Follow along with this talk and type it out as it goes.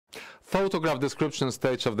photograph description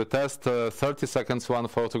stage of the test, 30 seconds, one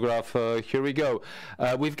photograph. Here we go.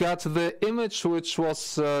 We've got the image which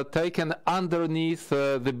was taken underneath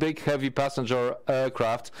the big heavy passenger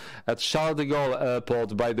aircraft at Charles de Gaulle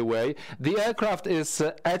Airport, by the way. The aircraft is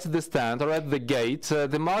at the stand or at the gate.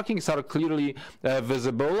 The markings are clearly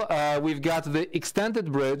visible. We've got the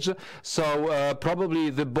extended bridge, so probably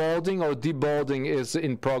the boarding or deboarding is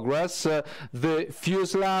in progress. The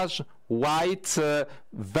fuselage, white,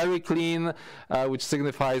 very clean, which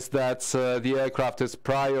signifies that the aircraft is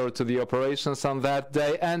prior to the operations on that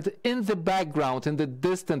day. And in the background, in the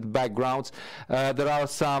distant background, there are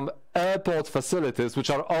some airport facilities which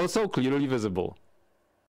are also clearly visible.